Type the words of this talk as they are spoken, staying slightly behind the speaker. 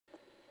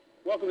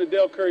Welcome to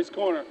Dell Curry's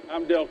Corner.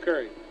 I'm Dell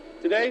Curry.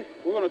 Today,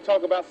 we're going to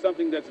talk about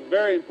something that's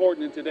very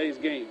important in today's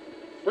game,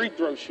 free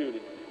throw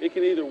shooting. It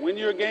can either win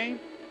you a game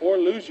or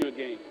lose you a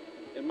game.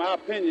 In my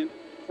opinion,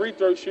 free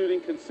throw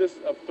shooting consists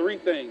of three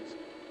things: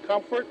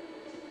 comfort,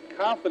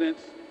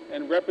 confidence,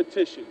 and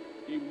repetition.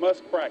 You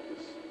must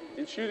practice.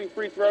 In shooting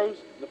free throws,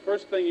 the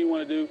first thing you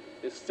want to do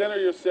is center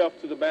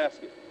yourself to the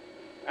basket.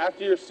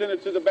 After you're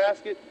centered to the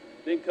basket,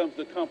 then comes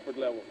the comfort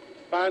level.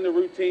 Find a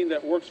routine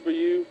that works for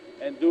you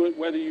and do it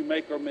whether you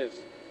make or miss.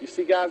 You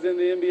see guys in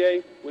the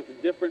NBA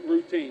with different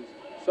routines.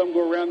 Some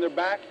go around their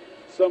back,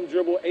 some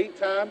dribble 8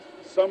 times,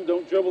 some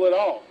don't dribble at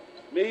all.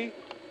 Me,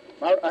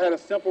 I had a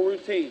simple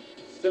routine.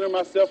 Center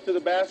myself to the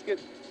basket,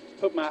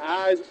 put my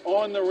eyes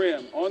on the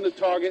rim, on the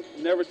target,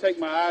 never take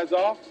my eyes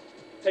off,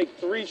 take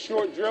 3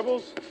 short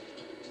dribbles,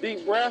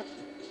 deep breath,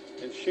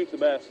 and shoot the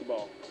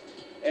basketball.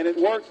 And it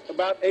worked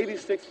about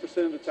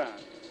 86% of the time.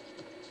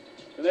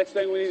 The next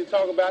thing we need to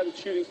talk about in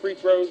shooting free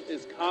throws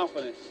is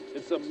confidence.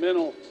 It's a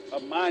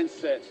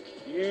mindset.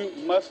 You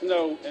must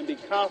know and be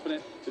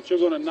confident that you're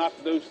going to knock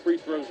those free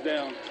throws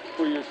down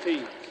for your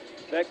team.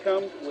 That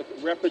comes with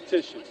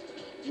repetition.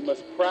 You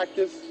must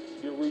practice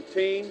your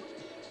routine,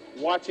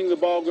 watching the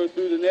ball go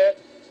through the net.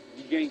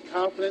 You gain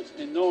confidence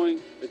in knowing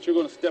that you're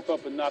going to step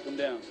up and knock them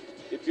down.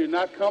 If you're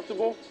not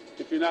comfortable,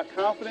 if you're not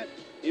confident,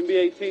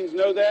 NBA teams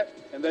know that,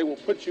 and they will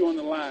put you on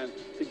the line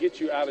to get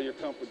you out of your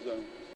comfort zone.